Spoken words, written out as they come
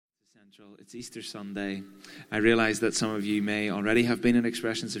Central. It's Easter Sunday. I realize that some of you may already have been in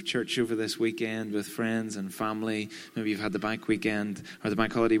Expressions of Church over this weekend with friends and family. Maybe you've had the bank weekend or the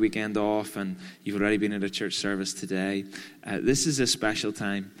bank holiday weekend off and you've already been at a church service today. This is a special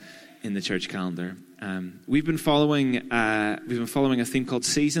time in the church calendar. We've been following a theme called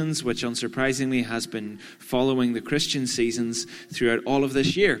Seasons, which unsurprisingly has been following the Christian seasons throughout all of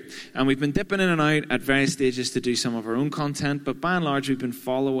this year. And we've been dipping in and out at various stages to do some of our own content, but by and large we've been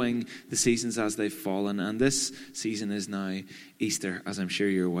following the seasons as they've fallen. And this season is now Easter, as I'm sure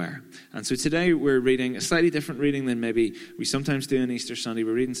you're aware. And so today we're reading a slightly different reading than maybe we sometimes do on Easter Sunday.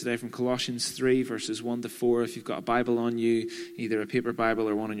 We're reading today from Colossians 3, verses 1 to 4. If you've got a Bible on you, either a paper Bible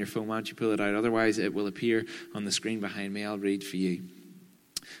or one on your phone, why don't you pull it out? Otherwise, it will appear on the screen behind me. I'll read for you.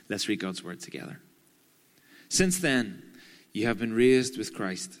 Let's read God's word together. Since then, you have been raised with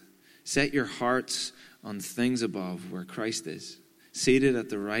Christ. Set your hearts on things above, where Christ is, seated at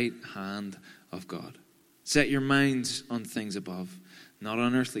the right hand of God. Set your minds on things above, not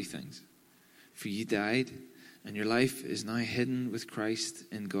on earthly things. For you died, and your life is now hidden with Christ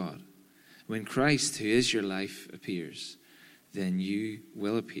in God. When Christ, who is your life, appears, then you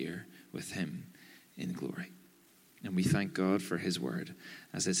will appear with him in glory. And we thank God for his word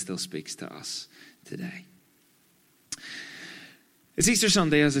as it still speaks to us today. It's Easter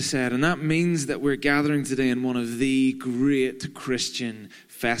Sunday, as I said, and that means that we're gathering today in one of the great Christian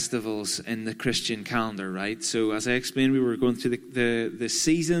festivals in the Christian calendar, right? So as I explained, we were going through the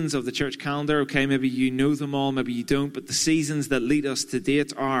seasons of the church calendar. Okay, maybe you know them all, maybe you don't, but the seasons that lead us to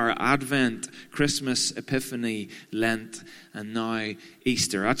date are Advent, Christmas, Epiphany, Lent, and now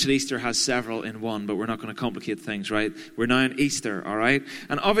Easter. Actually, Easter has several in one, but we're not going to complicate things, right? We're now in Easter, all right?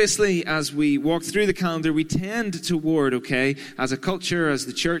 And obviously, as we walk through the calendar, we tend toward, okay, as a culture, as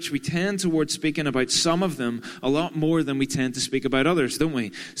the church, we tend toward speaking about some of them a lot more than we tend to speak about others, don't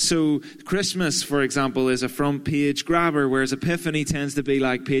we? So Christmas, for example, is a front page grabber, whereas Epiphany tends to be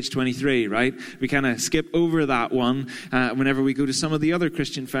like page 23, right? We kind of skip over that one whenever we go to some of the other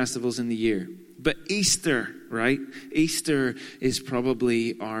Christian festivals in the year. But Easter, right? Easter is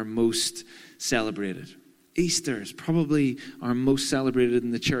probably our most celebrated. Easter is probably our most celebrated in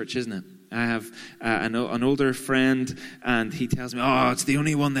the church, isn't it? I have an older friend, and he tells me, it's the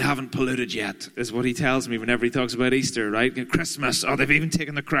only one they haven't polluted yet, is what he tells me whenever he talks about Easter, right? Christmas, they've even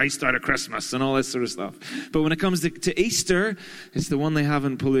taken the Christ out of Christmas and all this sort of stuff. But when it comes to Easter, it's the one they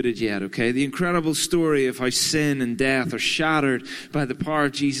haven't polluted yet, okay? The incredible story of how sin and death are shattered by the power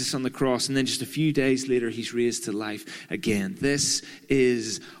of Jesus on the cross, and then just a few days later, he's raised to life again. This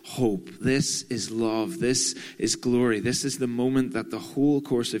is hope. This is love. This is glory. This is the moment that the whole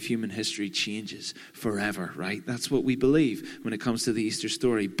course of human history changes forever, right? That's what we believe when it comes to the Easter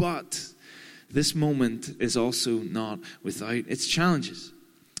story. But this moment is also not without its challenges.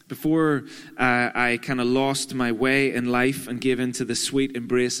 Before I kind of lost my way in life and gave into the sweet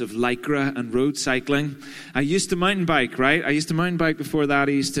embrace of Lycra and road cycling, I used to mountain bike, right? I used to mountain bike before that.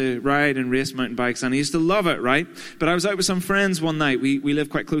 I used to ride and race mountain bikes, and I used to love it, right? But I was out with some friends one night. We live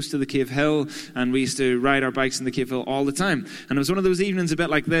quite close to the Cave Hill, and we used to ride our bikes in the Cave Hill all the time. And it was one of those evenings a bit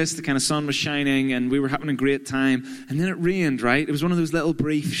like this. The kind of sun was shining, and we were having a great time. And then it rained, right? It was one of those little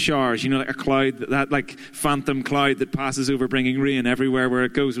brief showers, like a cloud, that like phantom cloud that passes over bringing rain everywhere where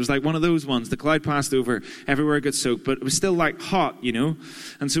it goes. It was like one of those ones. The cloud passed over, everywhere it got soaked, but it was still like hot,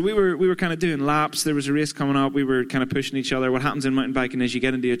 And so we were kind of doing laps. There was a race coming up. We were kind of pushing each other. What happens in mountain biking is you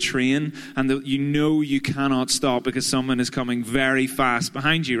get into a train, and you cannot stop because someone is coming very fast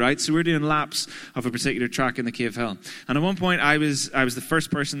behind you, right? So we're doing laps of a particular track in the Cave Hill. And at one point, I was the first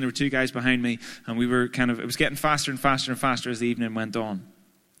person. There were two guys behind me, and it was getting faster and faster and faster as the evening went on.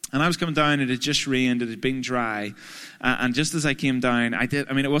 And I was coming down, it had just rained, it had been dry, and just as I came down,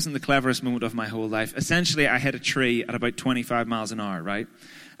 it wasn't the cleverest moment of my whole life. Essentially, I hit a tree at about 25 miles an hour, right?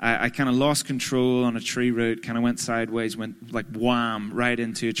 I kind of lost control on a tree root, kind of went sideways, went like wham, right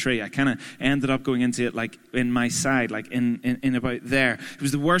into a tree. I kind of ended up going into it like in my side, like in about there. It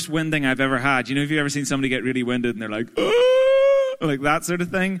was the worst winding I've ever had. Have you ever seen somebody get really winded and they're like, like that sort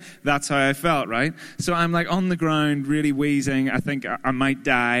of thing? That's how I felt, right? So I'm like on the ground, really wheezing. I think I might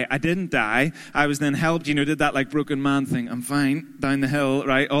die. I didn't die. I was then helped, did that like broken man thing. I'm fine, down the hill,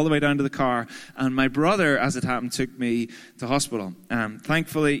 right? All the way down to the car. And my brother, as it happened, took me to hospital.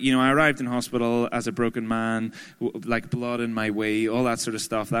 Thankfully, I arrived in hospital as a broken man, like blood in my wee, all that sort of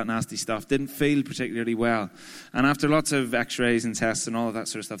stuff, that nasty stuff. Didn't feel particularly well. And after lots of x-rays and tests and all of that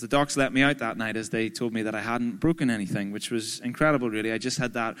sort of stuff, the docs let me out that night as they told me that I hadn't broken anything, which was incredible. Really, I just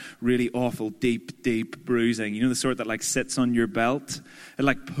had that really awful deep bruising. The sort that like sits on your belt. It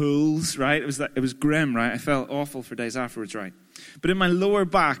like pulls, right? It was grim, right? I felt awful for days afterwards, right? But in my lower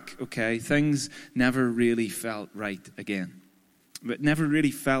back, okay, things never really felt right again. It never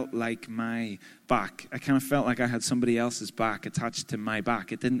really felt like my back. I kind of felt like I had somebody else's back attached to my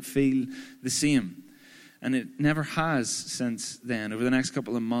back. It didn't feel the same. And it never has since then. Over the next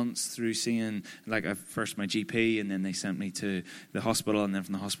couple of months, through seeing, first my GP, and then they sent me to the hospital, and then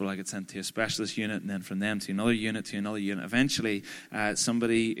from the hospital I got sent to a specialist unit, and then from them to another unit, Eventually,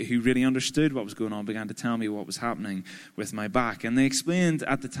 somebody who really understood what was going on began to tell me what was happening with my back. And they explained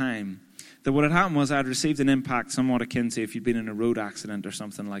at the time that what had happened was I'd received an impact somewhat akin to if you'd been in a road accident or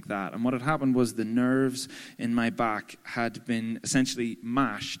something like that. And what had happened was the nerves in my back had been essentially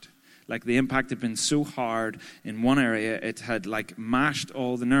mashed. Like the impact had been so hard in one area, it had mashed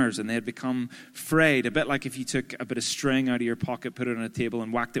all the nerves, and they had become frayed. A bit like if you took a bit of string out of your pocket, put it on a table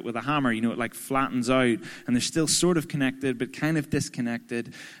and whacked it with a hammer. It flattens out, and they're still sort of connected, but kind of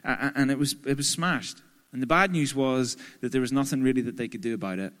disconnected, and it was smashed. And the bad news was that there was nothing really that they could do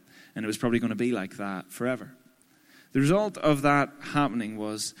about it, and it was probably going to be like that forever. The result of that happening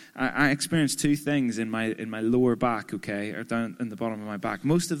was I experienced two things in my lower back, okay, or down in the bottom of my back.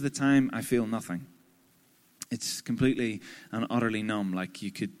 Most of the time, I feel nothing. It's completely and utterly numb. Like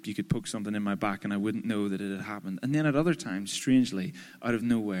you could poke something in my back and I wouldn't know that it had happened. And then at other times, strangely, out of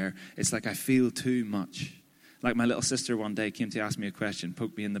nowhere, it's like I feel too much. Like my little sister one day came to ask me a question,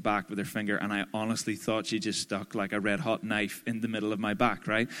 poked me in the back with her finger, and I honestly thought she just stuck like a red hot knife in the middle of my back,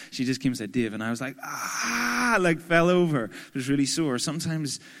 right? She just came and said, Dave, and I was like, fell over. It was really sore.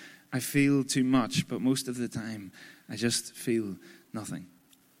 Sometimes I feel too much, but most of the time I just feel nothing.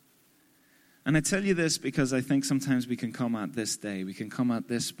 And I tell you this because I think sometimes we can come at this day, we can come at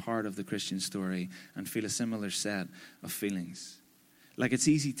this part of the Christian story and feel a similar set of feelings. Like it's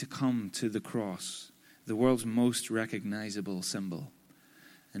easy to come to the cross, the world's most recognizable symbol.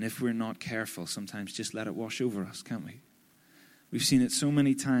 And if we're not careful, sometimes just let it wash over us, can't we? We've seen it so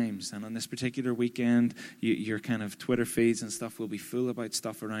many times. And on this particular weekend, your kind of Twitter feeds and stuff will be full about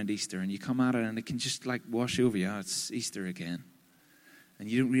stuff around Easter. And you come at it and it can just wash over you. Oh, it's Easter again. And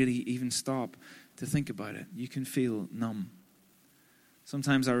you don't really even stop to think about it. You can feel numb.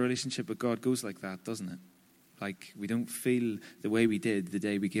 Sometimes our relationship with God goes like that, doesn't it? Like we don't feel the way we did the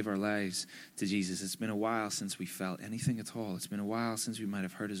day we gave our lives to Jesus. It's been a while since we felt anything at all. It's been a while since we might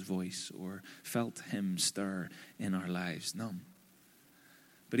have heard his voice or felt him stir in our lives. Numb.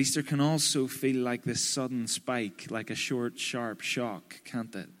 But Easter can also feel like this sudden spike, like a short, sharp shock,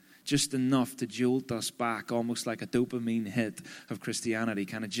 can't it? Just enough to jolt us back, almost like a dopamine hit of Christianity,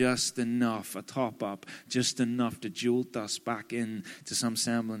 kind of just enough, a top up, just enough to jolt us back in to some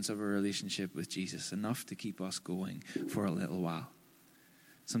semblance of a relationship with Jesus, enough to keep us going for a little while.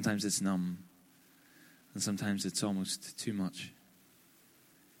 Sometimes it's numb, and sometimes it's almost too much.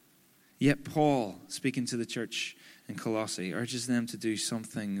 Yet Paul, speaking to the church in Colossae, urges them to do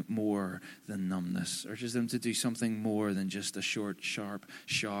something more than numbness, urges them to do something more than just a short, sharp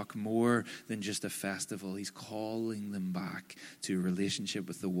shock, more than just a festival. He's calling them back to a relationship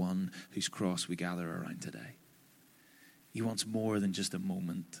with the one whose cross we gather around today. He wants more than just a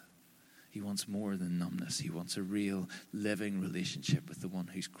moment. He wants more than numbness. He wants a real, living relationship with the one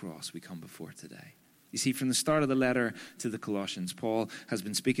whose cross we come before today. You see, from the start of the letter to the Colossians, Paul has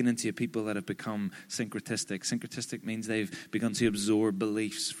been speaking into a people that have become syncretistic. Syncretistic means they've begun to absorb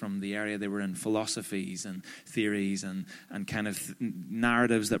beliefs from the area they were in, philosophies and theories and kind of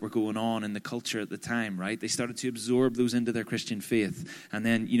narratives that were going on in the culture at the time, right? They started to absorb those into their Christian faith. And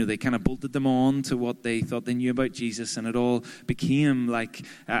then, they kind of bolted them on to what they thought they knew about Jesus, and it all became like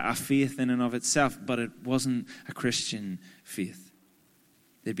a faith in and of itself, but it wasn't a Christian faith.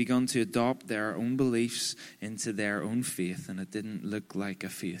 They'd begun to adopt their own beliefs into their own faith, and it didn't look like a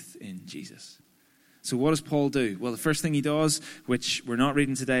faith in Jesus. So what does Paul do? Well, the first thing he does, which we're not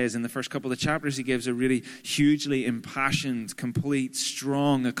reading today, is in the first couple of chapters, he gives a really hugely impassioned, complete,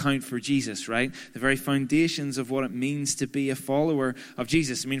 strong account for Jesus, right? The very foundations of what it means to be a follower of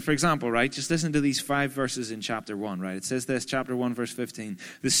Jesus. I mean, for example, right, just listen to these 5 verses in chapter 1, right? It says this, chapter 1, verse 15.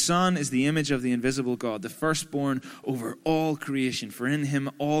 The Son is the image of the invisible God, the firstborn over all creation. For in him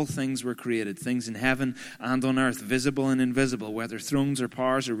all things were created, things in heaven and on earth, visible and invisible, whether thrones or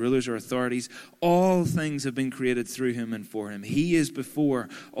powers or rulers or authorities. All things have been created through him and for him. He is before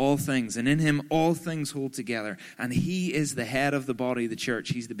all things, and in him all things hold together. And he is the head of the body, the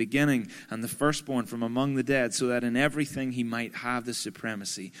church. He's the beginning and the firstborn from among the dead, so that in everything he might have the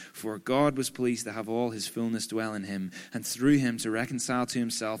supremacy. For God was pleased to have all his fullness dwell in him, and through him to reconcile to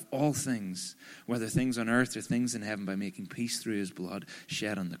himself all things, whether things on earth or things in heaven, by making peace through his blood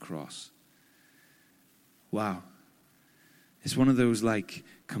shed on the cross. Wow. It's one of those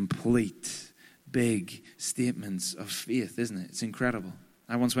complete, big statements of faith, isn't it? It's incredible.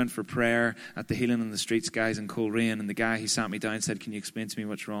 I once went for prayer at the Healing on the Streets guys in Coleraine, and the guy who sat me down said, "Can you explain to me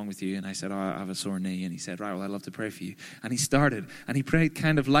what's wrong with you?" And I said, "Oh, I have a sore knee." And he said, "Right, well, I'd love to pray for you." And he started, and he prayed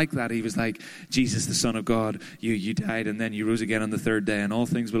kind of like that. He was like, "Jesus, the Son of God, you died, and then you rose again on the third day, and all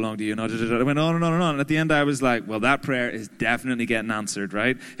things belong to you." And I went on and on and on. And at the end, I was like, well, that prayer is definitely getting answered,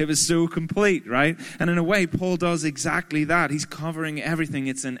 right? It was so complete, right? And in a way, Paul does exactly that. He's covering everything.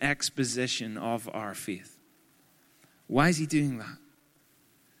 It's an exposition of our faith. Why is he doing that?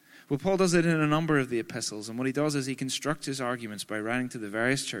 Well, Paul does it in a number of the epistles, and what he does is he constructs his arguments by writing to the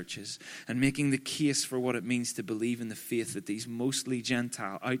various churches and making the case for what it means to believe in the faith that these mostly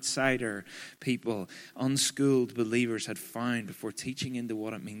Gentile, outsider people, unschooled believers had found before teaching into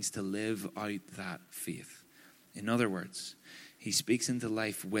what it means to live out that faith. In other words, he speaks into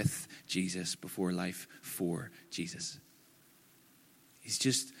life with Jesus before life for Jesus. He's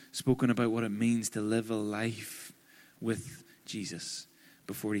just spoken about what it means to live a life with Jesus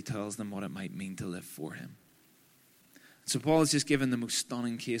before he tells them what it might mean to live for him. So Paul has just given the most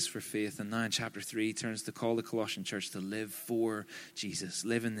stunning case for faith, and now in chapter 3 he turns to call the Colossian church to live for Jesus,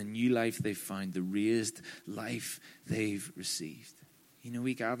 live in the new life they've found, the raised life they've received. You know,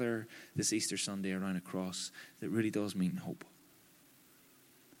 we gather this Easter Sunday around a cross that really does mean hope.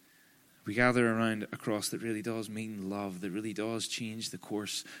 We gather around a cross that really does mean love, that really does change the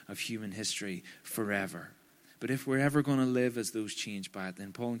course of human history forever. But if we're ever going to live as those changed by it,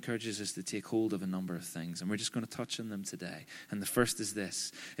 then Paul encourages us to take hold of a number of things. And we're just going to touch on them today. And the first is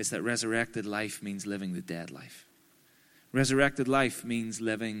this. It's that resurrected life means living the dead life. Resurrected life means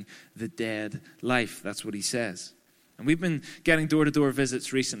living the dead life. That's what he says. And we've been getting door-to-door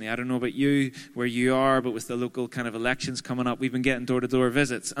visits recently. I don't know about you, where you are, but with the local kind of elections coming up, we've been getting door-to-door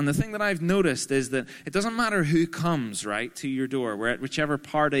visits. And the thing that I've noticed is that it doesn't matter who comes, right, to your door, whichever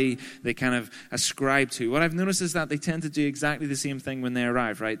party they kind of ascribe to. What I've noticed is that they tend to do exactly the same thing when they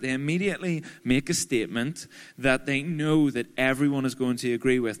arrive, right? They immediately make a statement that they know that everyone is going to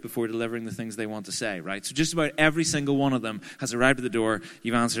agree with before delivering the things they want to say, right? So just about every single one of them has arrived at the door.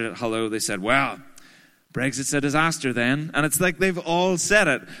 You've answered it, hello. They said, well, Brexit's a disaster then. And it's like they've all said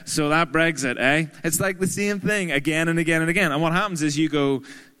it. So that Brexit, eh? It's like the same thing again and again and again. And what happens is you go,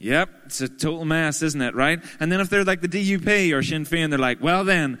 yep, it's a total mess, isn't it, right? And then if they're like the DUP or Sinn Féin, they're like, well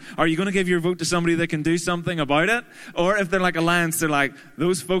then, are you going to give your vote to somebody that can do something about it? Or if they're like Alliance, they're like,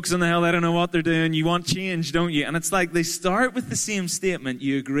 those folks in the hell, they don't know what they're doing. You want change, don't you? And it's like they start with the same statement.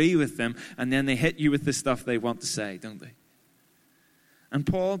 You agree with them. And then they hit you with the stuff they want to say, don't they? And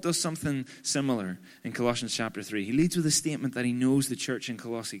Paul does something similar in Colossians chapter 3. He leads with a statement that he knows the church in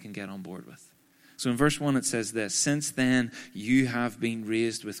Colossae can get on board with. So in verse 1 it says this, since then you have been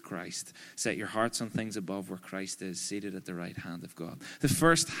raised with Christ. Set your hearts on things above where Christ is, seated at the right hand of God. The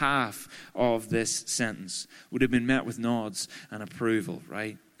first half of this sentence would have been met with nods and approval,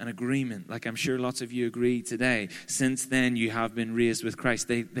 right? An agreement, like I'm sure lots of you agree today. Since then you have been raised with Christ.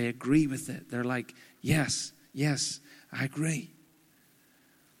 They agree with it. They're like, yes, I agree.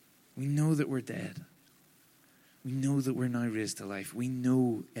 We know that we're dead. We know that we're now raised to life. We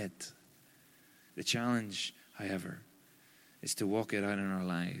know it. The challenge, however, is to walk it out in our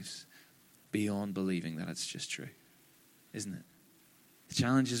lives beyond believing that it's just true, isn't it? The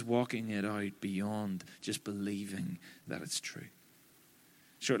challenge is walking it out beyond just believing that it's true.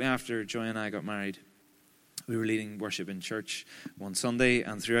 Shortly after Joy and I got married, we were leading worship in church one Sunday,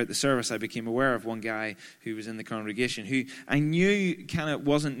 and throughout the service I became aware of one guy who was in the congregation who I knew kind of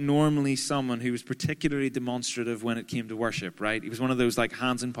wasn't normally someone who was particularly demonstrative when it came to worship, right? He was one of those like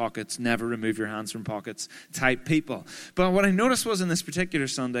hands in pockets, never remove your hands from pockets type people. But what I noticed was in this particular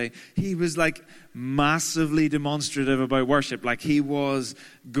Sunday, he was like massively demonstrative about worship, like he was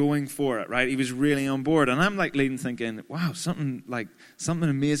going for it, right? He was really on board. And I'm like leading thinking, wow, something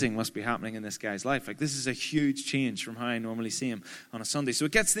amazing must be happening in this guy's life. Like this is a huge change from how I normally see him on a Sunday. So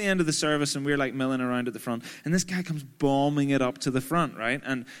it gets to the end of the service and we're like milling around at the front and this guy comes bombing it up to the front, right?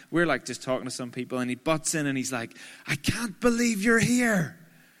 And we're like just talking to some people and he butts in and he's like, I can't believe you're here.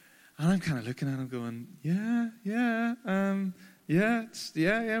 And I'm kind of looking at him going, yeah,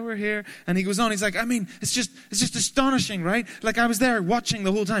 we're here. And he goes on, he's like, I mean, it's just astonishing, right? Like I was there watching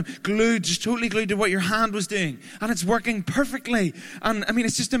the whole time, just totally glued to what your hand was doing. And it's working perfectly. And I mean,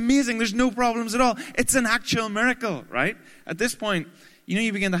 it's just amazing. There's no problems at all. It's an actual miracle, right? At this point,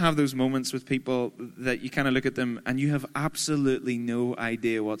 you begin to have those moments with people that you kind of look at them and you have absolutely no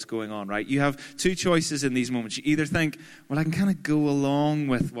idea what's going on, right? You have two choices in these moments. You either think, well, I can kind of go along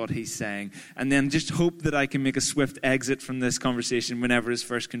with what he's saying and then just hope that I can make a swift exit from this conversation whenever is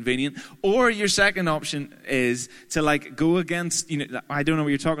first convenient. Or your second option is to like go against, I don't know what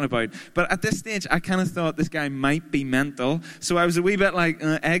you're talking about. But at this stage, I kind of thought this guy might be mental. So I was a wee bit like,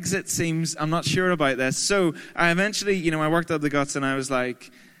 exit seems, I'm not sure about this. So I eventually, I worked up the guts and I was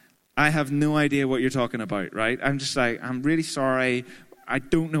like, I have no idea what you're talking about, right? I'm just like, I'm really sorry. I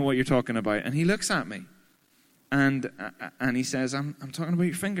don't know what you're talking about. And he looks at me and he says, I'm talking about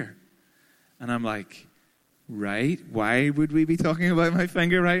your finger. And I'm like, right? Why would we be talking about my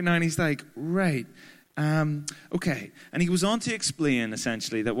finger right now? And he's like, right. Okay. And he goes on to explain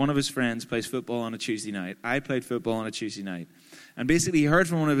essentially that one of his friends plays football on a Tuesday night. I played football on a Tuesday night. And basically he heard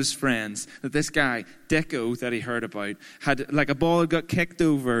from one of his friends that this guy, Dicko, that he heard about, had like a ball got kicked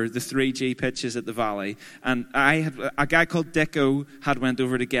over the 3G pitches at the Valley. And a guy called Dicko had went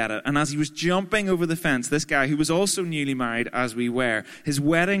over to get it. And as he was jumping over the fence, this guy, who was also newly married as we were, his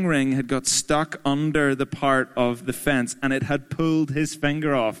wedding ring had got stuck under the part of the fence and it had pulled his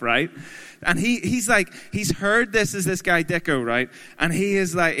finger off, right? And he's like, he's heard this as this guy Dicko, right? And he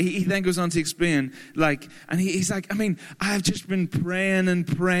is like, he then goes on to explain, like, and he's like, I've just been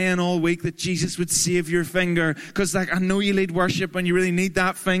praying all week that Jesus would save your finger, because like, I know you lead worship and you really need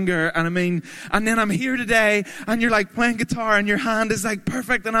that finger. And and then I'm here today and you're like playing guitar and your hand is like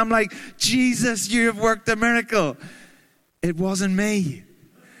perfect. And I'm like, Jesus, you have worked a miracle. It wasn't me.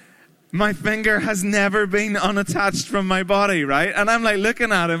 My finger has never been unattached from my body, right? And I'm like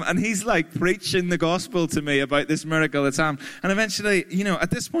looking at him and he's like preaching the gospel to me about this miracle that's happened. And eventually,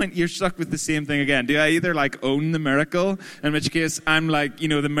 at this point, you're stuck with the same thing again. Do I either like own the miracle, in which case I'm like,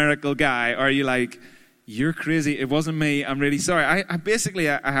 the miracle guy, or are you like, you're crazy, it wasn't me, I'm really sorry. I basically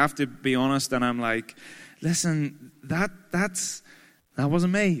have to be honest, and I'm like, listen, that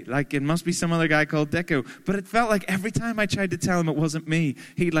wasn't me. Like, it must be some other guy called Dicko. But it felt like every time I tried to tell him it wasn't me,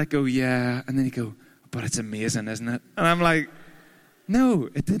 he'd like go, yeah. And then he'd go, but it's amazing, isn't it? And I'm like, no,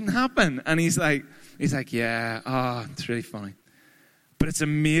 it didn't happen. And he's like, yeah, it's really funny. But it's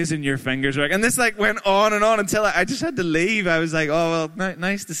amazing your fingers work. And this like went on and on until I just had to leave. I was like, oh, well,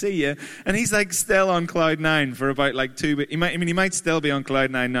 nice to see you. And he's like still on cloud nine for about like 2 weeks. He might still be on cloud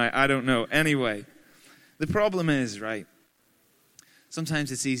nine now. I don't know. Anyway, the problem is, right,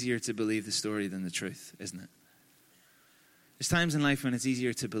 sometimes it's easier to believe the story than the truth, isn't it? There's times in life when it's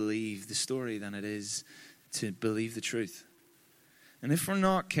easier to believe the story than it is to believe the truth. And if we're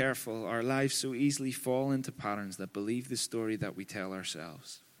not careful, our lives so easily fall into patterns that believe the story that we tell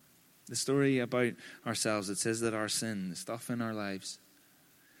ourselves. The story about ourselves that says that our sin, the stuff in our lives,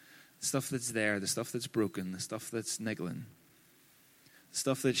 the stuff that's there, the stuff that's broken, the stuff that's niggling, the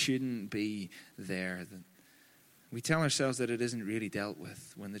stuff that shouldn't be there, we tell ourselves that it isn't really dealt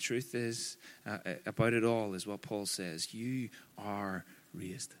with, when the truth is about it all is what Paul says. You are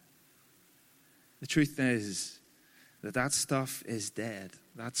raised. The truth is that stuff is dead.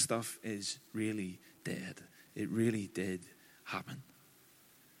 That stuff is really dead. It really did happen.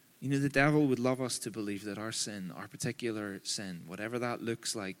 The devil would love us to believe that our sin, our particular sin, whatever that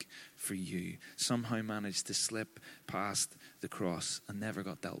looks like for you, somehow managed to slip past the cross and never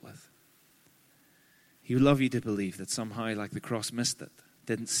got dealt with. He would love you to believe that somehow, like the cross missed it,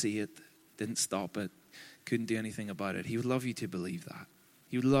 didn't see it, didn't stop it, couldn't do anything about it. He would love you to believe that.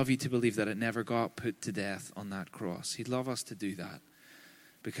 He would love you to believe that it never got put to death on that cross. He'd love us to do that,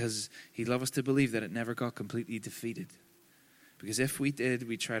 because he'd love us to believe that it never got completely defeated. Because if we did,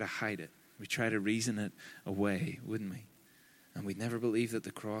 we'd try to hide it. We'd try to reason it away, wouldn't we? And we'd never believe that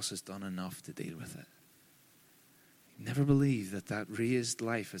the cross has done enough to deal with it. Never believe that raised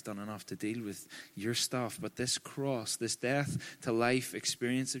life has done enough to deal with your stuff. But this cross, this death to life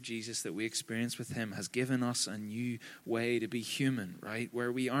experience of Jesus that we experience with him has given us a new way to be human, right?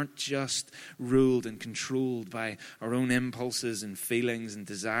 Where we aren't just ruled and controlled by our own impulses and feelings and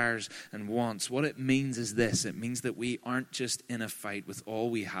desires and wants. What it means is this. It means that we aren't just in a fight with all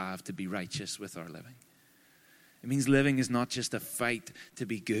we have to be righteous with our living. It means living is not just a fight to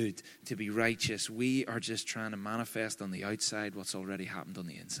be good, to be righteous. We are just trying to manifest on the outside what's already happened on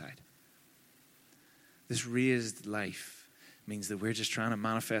the inside. This raised life means that we're just trying to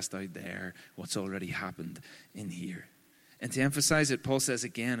manifest out there what's already happened in here. And to emphasize it, Paul says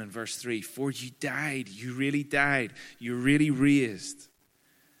again in verse 3, for you died, you really died, you're really raised.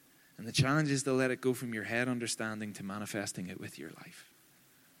 And the challenge is to let it go from your head understanding to manifesting it with your life.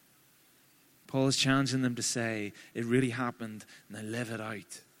 Paul is challenging them to say, it really happened, now live it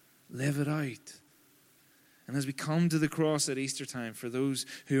out. Live it out. And as we come to the cross at Easter time, for those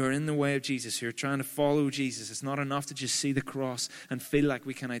who are in the way of Jesus, who are trying to follow Jesus, it's not enough to just see the cross and feel like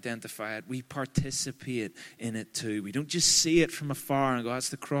we can identify it. We participate in it too. We don't just see it from afar and go, that's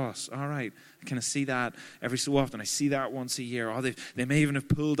the cross. All right, I kind of see that every so often. I see that once a year. Oh, they may even have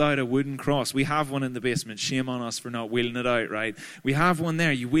pulled out a wooden cross. We have one in the basement. Shame on us for not wheeling it out, right? We have one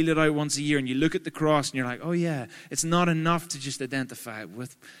there. You wheel it out once a year and you look at the cross and you're like, oh yeah, it's not enough to just identify it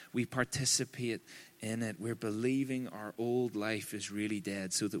with. We participate in it. We're believing our old life is really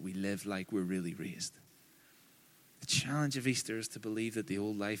dead so that we live like we're really raised. The challenge of Easter is to believe that the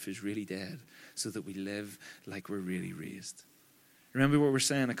old life is really dead so that we live like we're really raised. Remember what we were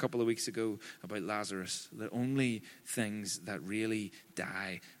saying a couple of weeks ago about Lazarus, that only things that really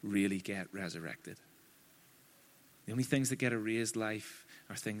die really get resurrected. The only things that get a raised life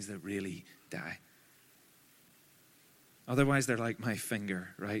are things that really die. Otherwise, they're like my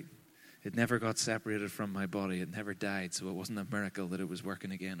finger, right? It never got separated from my body. It never died, so it wasn't a miracle that it was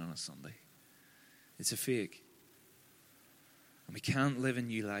working again on a Sunday. It's a fake. And we can't live a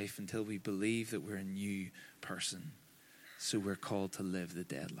new life until we believe that we're a new person. So we're called to live the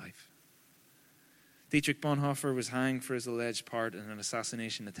dead life. Dietrich Bonhoeffer was hanged for his alleged part in an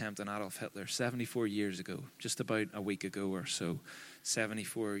assassination attempt on Adolf Hitler 74 years ago, just about a week ago or so.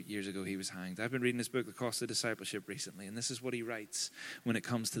 74 years ago he was hanged. I've been reading his book, The Cost of Discipleship, recently, and this is what he writes when it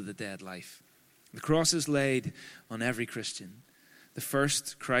comes to the dead life. The cross is laid on every Christian. The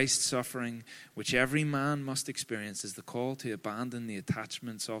first Christ suffering, which every man must experience, is the call to abandon the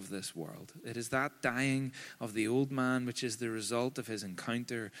attachments of this world. It is that dying of the old man which is the result of his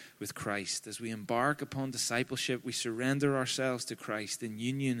encounter with Christ. As we embark upon discipleship, we surrender ourselves to Christ in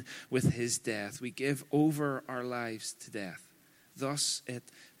union with his death. We give over our lives to death. Thus it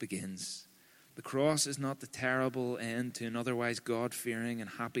begins. The cross is not the terrible end to an otherwise God-fearing and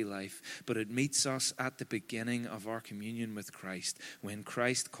happy life, but it meets us at the beginning of our communion with Christ. When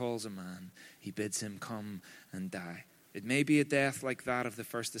Christ calls a man, he bids him come and die. It may be a death like that of the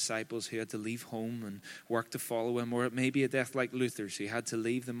first disciples who had to leave home and work to follow him, or it may be a death like Luther's who had to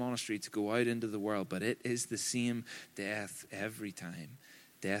leave the monastery to go out into the world, but it is the same death every time.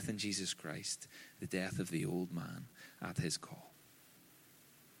 Death in Jesus Christ, the death of the old man at his call.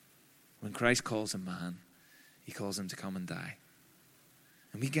 When Christ calls a man, he calls him to come and die.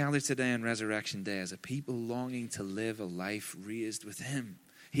 And we gather today on Resurrection Day as a people longing to live a life raised with him.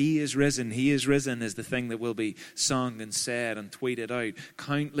 He is risen. He is risen is the thing that will be sung and said and tweeted out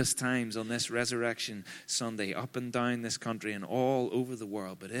countless times on this Resurrection Sunday, up and down this country and all over the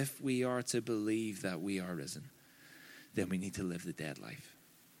world. But if we are to believe that we are risen, then we need to live the dead life.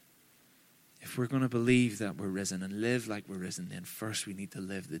 If we're going to believe that we're risen and live like we're risen, then first we need to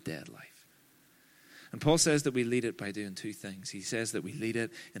live the dead life. And Paul says that we lead it by doing two things. He says that we lead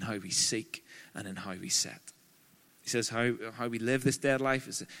it in how we seek and in how we set. He says how we live this dead life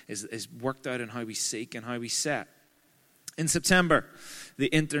is worked out in how we seek and how we set. In September, the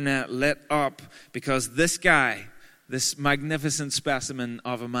internet lit up because this guy, this magnificent specimen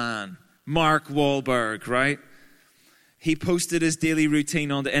of a man, Mark Wahlberg, right? He posted his daily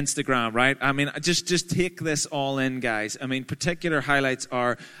routine onto Instagram, right? I mean, just take this all in, guys. I mean, particular highlights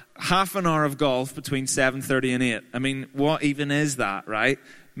are half an hour of golf between 7:30 and 8. I mean, what even is that, right?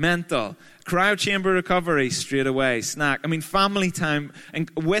 Mental. Cryo chamber recovery straight away. Snack. I mean, family time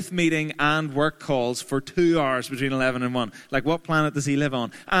and with meeting and work calls for 2 hours between 11 and 1. Like, what planet does he live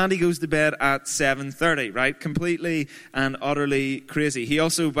on? And he goes to bed at 7:30, right? Completely and utterly crazy. He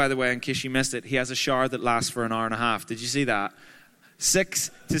also, by the way, in case you missed it, he has a shower that lasts for an hour and a half. Did you see that?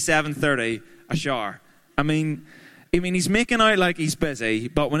 6 to 7:30, a shower. I mean, he's making out like he's busy,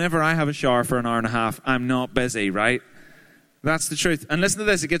 but whenever I have a shower for an hour and a half, I'm not busy, right? That's the truth. And listen to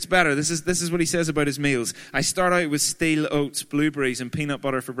this, it gets better. This is what he says about his meals. I start out with stale oats, blueberries, and peanut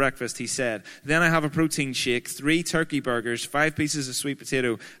butter for breakfast, he said. Then I have a protein shake, 3 turkey burgers, 5 pieces of sweet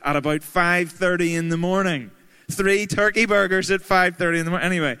potato at about 5:30 in the morning. 3 turkey burgers at 5:30 in the morning.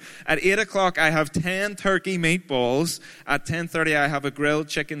 Anyway, at 8 o'clock, I have 10 turkey meatballs. At 10:30, I have a grilled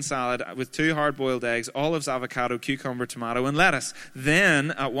chicken salad with 2 hard-boiled eggs, olives, avocado, cucumber, tomato, and lettuce.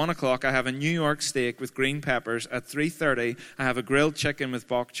 Then, at 1 o'clock, I have a New York steak with green peppers. At 3:30, I have a grilled chicken with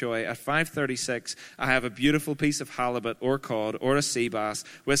bok choy. At 5:36, I have a beautiful piece of halibut or cod or a sea bass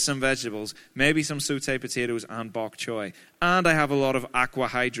with some vegetables, maybe some sauté potatoes and bok choy. And I have a lot of aqua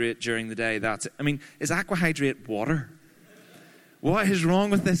hydrate during the day. That's it. I mean, is aqua hydrate water? What is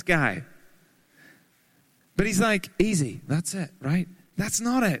wrong with this guy? But he's like, easy, that's it, right? That's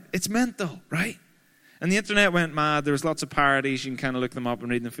not it. It's mental, right? And the internet went mad. There was lots of parodies. You can kind of look them up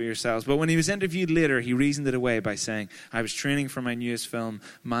and read them for yourselves. But when he was interviewed later, he reasoned it away by saying, I was training for my newest film,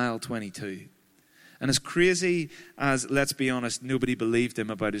 Mile 22. And as crazy as, let's be honest, nobody believed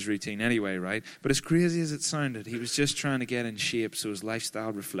him about his routine anyway, right? But as crazy as it sounded, he was just trying to get in shape so his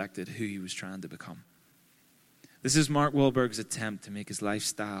lifestyle reflected who he was trying to become. This is Mark Wahlberg's attempt to make his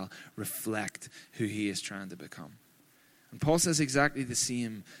lifestyle reflect who he is trying to become. And Paul says exactly the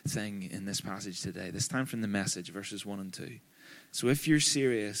same thing in this passage today, this time from the Message, verses 1 and 2. So if you're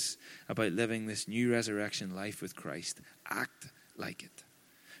serious about living this new resurrection life with Christ, act like it.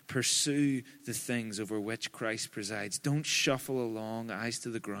 Pursue the things over which Christ presides. Don't shuffle along, eyes to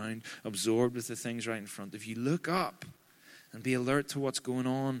the ground, absorbed with the things right in front of you. Look up and be alert to what's going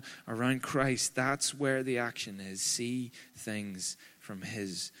on around Christ. That's where the action is. See things from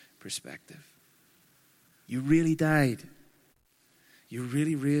his perspective. You really died. You're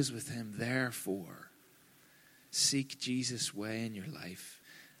really raised with him. Therefore, seek Jesus' way in your life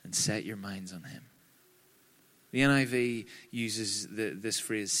and set your minds on him. The NIV uses this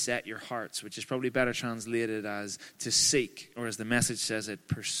phrase, set your hearts, which is probably better translated as to seek, or as the Message says it,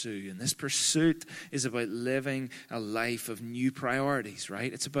 pursue. And this pursuit is about living a life of new priorities,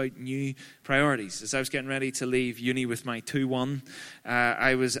 right? It's about new priorities. As I was getting ready to leave uni with my 2-1,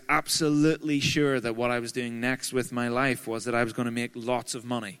 I was absolutely sure that what I was doing next with my life was that I was going to make lots of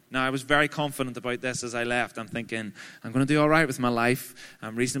money. Now, I was very confident about this as I left. I'm thinking, I'm going to do all right with my life.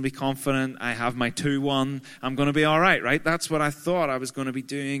 I'm reasonably confident. I have my 2-1. I'm going to be all right? That's what I thought I was going to be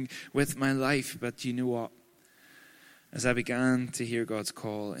doing with my life. But you know what? As I began to hear God's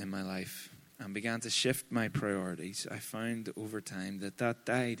call in my life and began to shift my priorities, I found over time that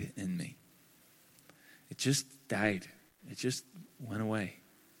died in me. It just died. It just went away.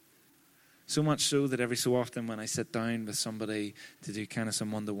 So much so that every so often when I sit down with somebody to do kind of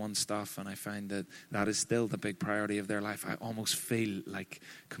some one-to-one stuff and I find that is still the big priority of their life, I almost feel like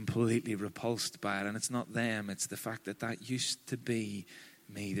completely repulsed by it. And it's not them, it's the fact that used to be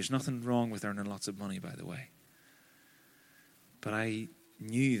me. There's nothing wrong with earning lots of money, by the way. But I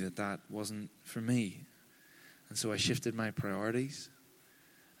knew that wasn't for me. And so I shifted my priorities.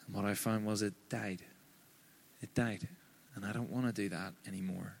 And what I found was it died. It died. And I don't want to do that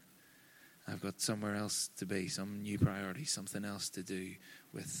anymore. I've got somewhere else to be, some new priority, something else to do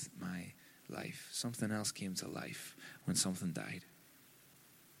with my life. Something else came to life when something died.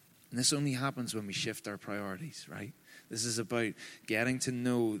 And this only happens when we shift our priorities, right? This is about getting to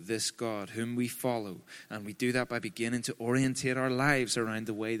know this God whom we follow. And we do that by beginning to orientate our lives around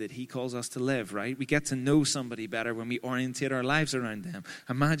the way that he calls us to live, right? We get to know somebody better when we orientate our lives around them.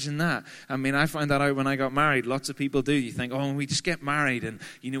 Imagine that. I mean, I found that out when I got married. Lots of people do. You think, oh, when we just get married and,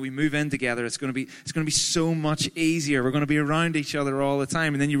 we move in together, it's going to be so much easier. We're going to be around each other all the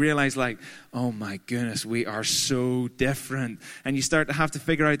time. And then you realize, like, oh my goodness, we are so different. And you start to have to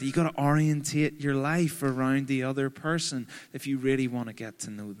figure out that you got to orientate your life around the other person if you really want to get to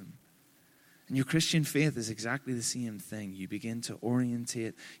know them. And your Christian faith is exactly the same thing. You begin to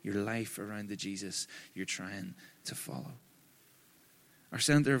orientate your life around the Jesus you're trying to follow. Our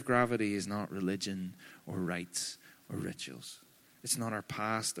center of gravity is not religion or rites or rituals. It's not our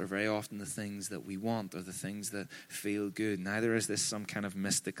past or very often the things that we want or the things that feel good. Neither is this some kind of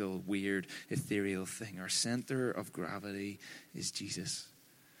mystical, weird, ethereal thing. Our center of gravity is Jesus.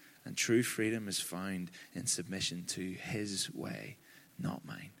 And true freedom is found in submission to his way, not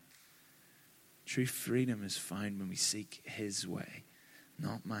mine. True freedom is found when we seek his way,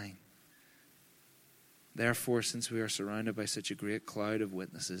 not mine. Therefore, since we are surrounded by such a great cloud of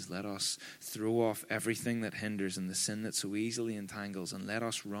witnesses, let us throw off everything that hinders and the sin that so easily entangles, and let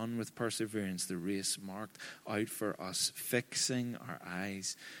us run with perseverance the race marked out for us, fixing our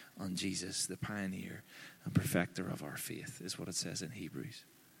eyes on Jesus, the pioneer and perfecter of our faith, is what it says in Hebrews.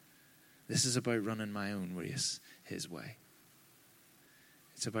 This is about running my own race his way.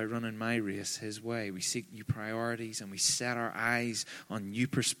 It's about running my race his way. We seek new priorities and we set our eyes on new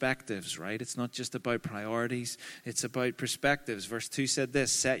perspectives, right? It's not just about priorities, it's about perspectives. Verse 2 said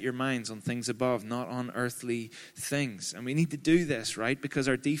this, set your minds on things above, not on earthly things. And we need to do this, right? Because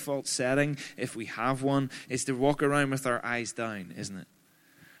our default setting, if we have one, is to walk around with our eyes down, isn't it?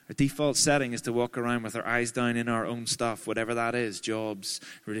 Our default setting is to walk around with our eyes down in our own stuff, whatever that is, jobs,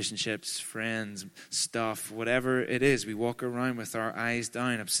 relationships, friends, stuff, whatever it is. We walk around with our eyes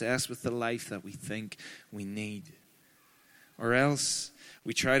down, obsessed with the life that we think we need. Or else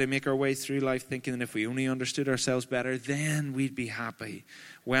we try to make our way through life thinking that if we only understood ourselves better, then we'd be happy.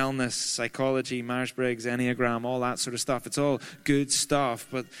 Wellness, psychology, Myers-Briggs, Enneagram, all that sort of stuff. It's all good stuff.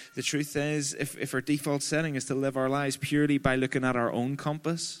 But the truth is, if our default setting is to live our lives purely by looking at our own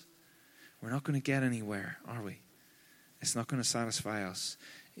compass, we're not going to get anywhere, are we? It's not going to satisfy us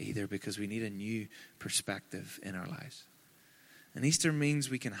either, because we need a new perspective in our lives. And Easter means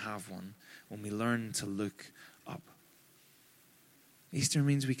we can have one when we learn to look up. Easter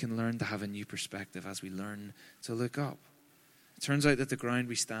means we can learn to have a new perspective as we learn to look up. It turns out that the ground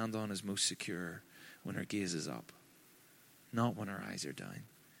we stand on is most secure when our gaze is up, not when our eyes are down,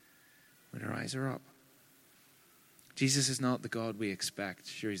 when our eyes are up. Jesus is not the God we expect.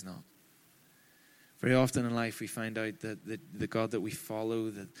 Sure, he's not. Very often in life we find out that the God that we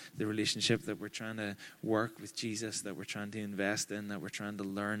follow, the relationship that we're trying to work with Jesus, that we're trying to invest in, that we're trying to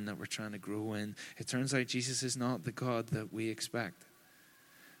learn, that we're trying to grow in, it turns out Jesus is not the God that we expect.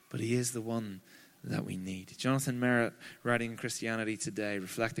 But he is the one that we need. Jonathan Merritt, writing in Christianity Today,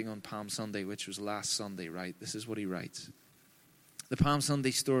 reflecting on Palm Sunday, which was last Sunday, right? This is what he writes. The Palm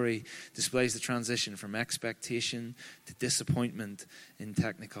Sunday story displays the transition from expectation to disappointment in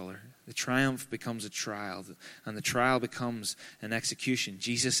Technicolor. The triumph becomes a trial, and the trial becomes an execution.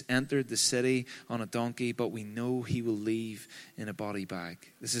 Jesus entered the city on a donkey, but we know he will leave in a body bag.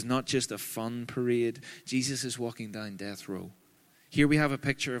 This is not just a fun parade. Jesus is walking down death row. Here we have a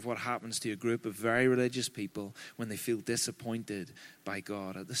picture of what happens to a group of very religious people when they feel disappointed by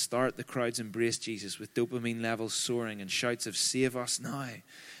God. At the start, the crowds embrace Jesus with dopamine levels soaring and shouts of, "Save us now."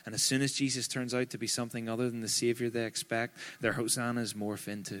 And as soon as Jesus turns out to be something other than the Savior they expect, their hosannas morph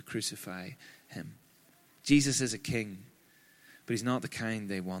into "Crucify him." Jesus is a king, but he's not the kind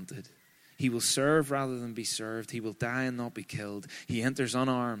they wanted. He will serve rather than be served. He will die and not be killed. He enters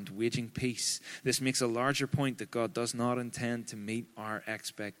unarmed, waging peace. This makes a larger point that God does not intend to meet our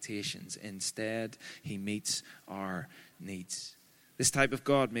expectations. Instead, he meets our needs. This type of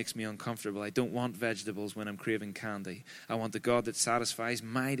God makes me uncomfortable. I don't want vegetables when I'm craving candy. I want the God that satisfies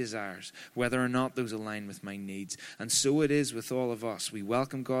my desires, whether or not those align with my needs. And so it is with all of us. We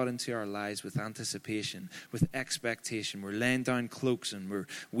welcome God into our lives with anticipation, with expectation. We're laying down cloaks and we're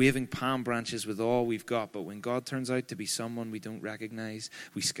waving palm branches with all we've got. But when God turns out to be someone we don't recognize,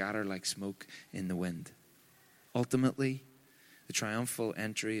 we scatter like smoke in the wind. Ultimately, the triumphal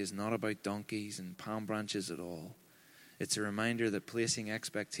entry is not about donkeys and palm branches at all. It's a reminder that placing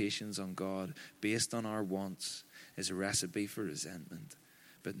expectations on God based on our wants is a recipe for resentment.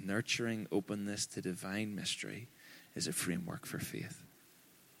 But nurturing openness to divine mystery is a framework for faith.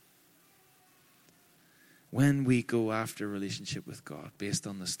 When we go after a relationship with God based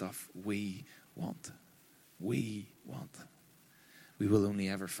on the stuff we want, we will only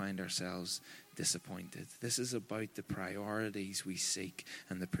ever find ourselves disappointed. This is about the priorities we seek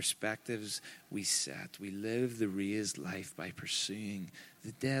and the perspectives we set. We live the raised life by pursuing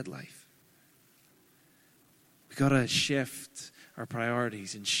the dead life. We've got to shift our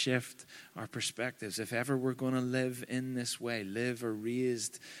priorities and shift our perspectives if ever we're going to live in this way, live a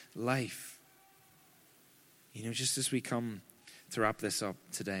raised life. You know, just as we come to wrap this up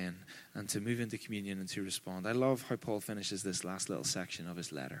today and to move into communion and to respond, I love how Paul finishes this last little section of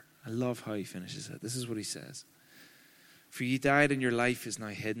his letter. I love how he finishes it. This is what he says. "For you died and your life is now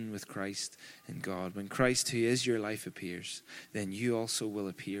hidden with Christ in God. When Christ, who is your life, appears, then you also will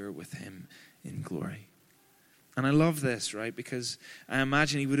appear with him in glory." And I love this, right? Because I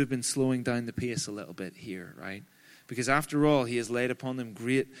imagine he would have been slowing down the pace a little bit here, right? Because after all, he has laid upon them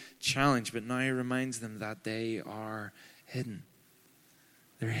great challenge, but now he reminds them that they are hidden.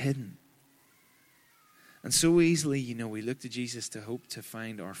 They're hidden. And so easily, you know, we look to Jesus to hope to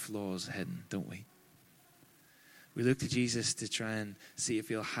find our flaws hidden, don't we? We look to Jesus to try and see if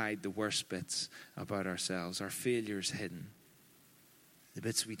he'll hide the worst bits about ourselves, our failures hidden, the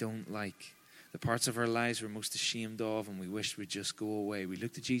bits we don't like, the parts of our lives we're most ashamed of and we wish would just go away. We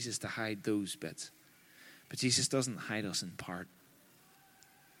look to Jesus to hide those bits. But Jesus doesn't hide us in part.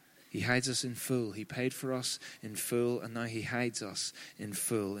 He hides us in full. He paid for us in full, and now he hides us in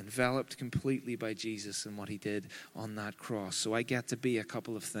full, enveloped completely by Jesus and what he did on that cross. So I get to be a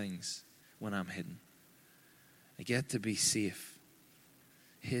couple of things when I'm hidden. I get to be safe,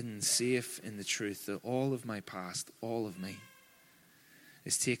 hidden, safe in the truth that all of my past, all of me,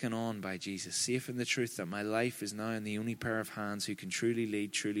 is taken on by Jesus. Safe in the truth that my life is now in the only pair of hands who can truly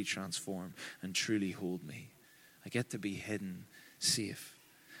lead, truly transform, and truly hold me. I get to be hidden, safe.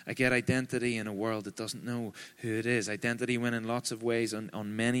 I get identity in a world that doesn't know who it is. Identity when in lots of ways,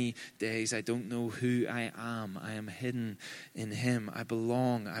 on many days, I don't know who I am. I am hidden in him. I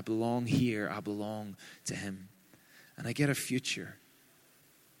belong here. I belong to him. And I get a future.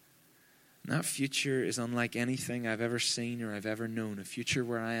 And that future is unlike anything I've ever seen or I've ever known. A future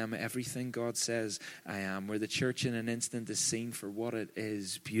where I am everything God says I am. Where the church in an instant is seen for what it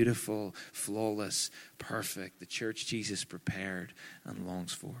is. Beautiful, flawless, perfect. The church Jesus prepared and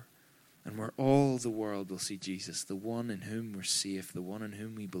longs for. And where all the world will see Jesus. The one in whom we're safe. The one in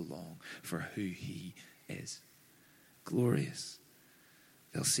whom we belong. For who he is. Glorious.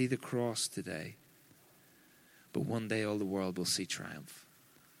 They'll see the cross today, but one day all the world will see triumph.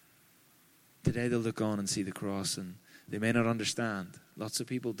 Today they'll look on and see the cross, and they may not understand. Lots of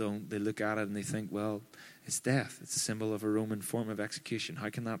people don't. They look at it and they think, well, it's death. It's a symbol of a Roman form of execution. How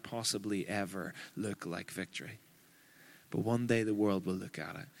can that possibly ever look like victory? But one day the world will look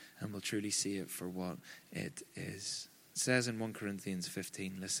at it and will truly see it for what it is. It says in 1 Corinthians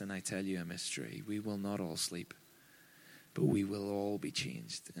 15, listen, I tell you a mystery. We will not all sleep, but we will all be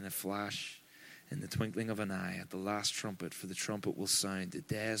changed in a flash, in the twinkling of an eye, at the last trumpet, for the trumpet will sound.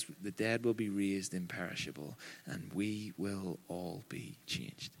 The dead will be raised imperishable, and we will all be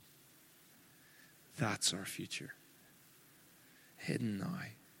changed. That's our future. Hidden now,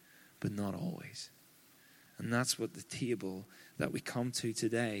 but not always. And that's what the table that we come to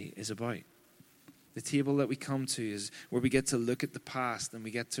today is about. The table that we come to is where we get to look at the past and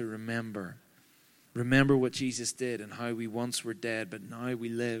we get to remember. Remember what Jesus did and how we once were dead, but now we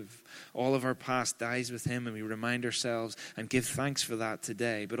live. All of our past dies with him, and we remind ourselves and give thanks for that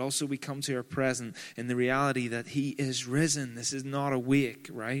today. But also we come to our present in the reality that he is risen. This is not a wake,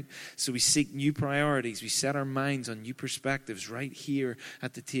 right? So we seek new priorities. We set our minds on new perspectives right here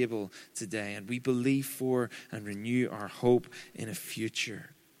at the table today. And we believe for and renew our hope in a future.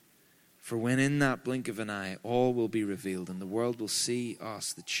 For when in that blink of an eye, all will be revealed, and the world will see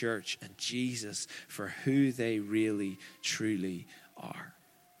us, the church, and Jesus for who they really, truly are.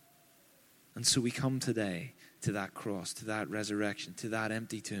 And so we come today to that cross, to that resurrection, to that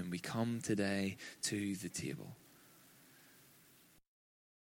empty tomb. We come today to the table.